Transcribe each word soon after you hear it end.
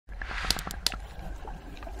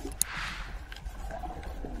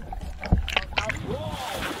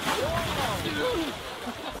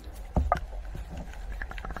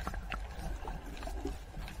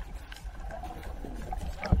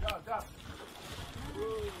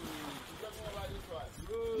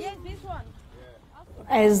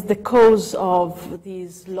As the cause of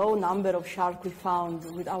this low number of sharks we found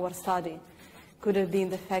with our study could have been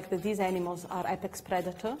the fact that these animals are apex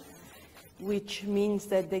predator, which means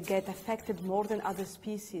that they get affected more than other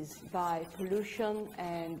species by pollution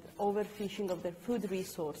and overfishing of their food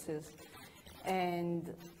resources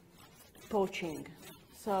and poaching.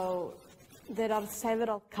 So there are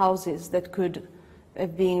several causes that could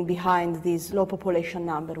have been behind this low population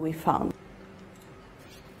number we found.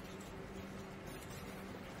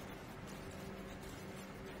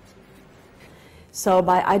 So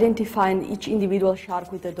by identifying each individual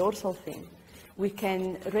shark with a dorsal fin, we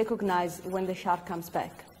can recognize when the shark comes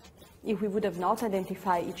back. If we would have not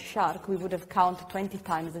identified each shark, we would have counted 20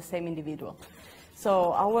 times the same individual.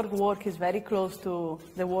 So our work is very close to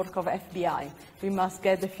the work of FBI. We must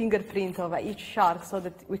get the fingerprint of each shark so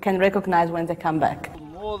that we can recognize when they come back.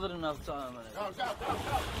 More than enough time.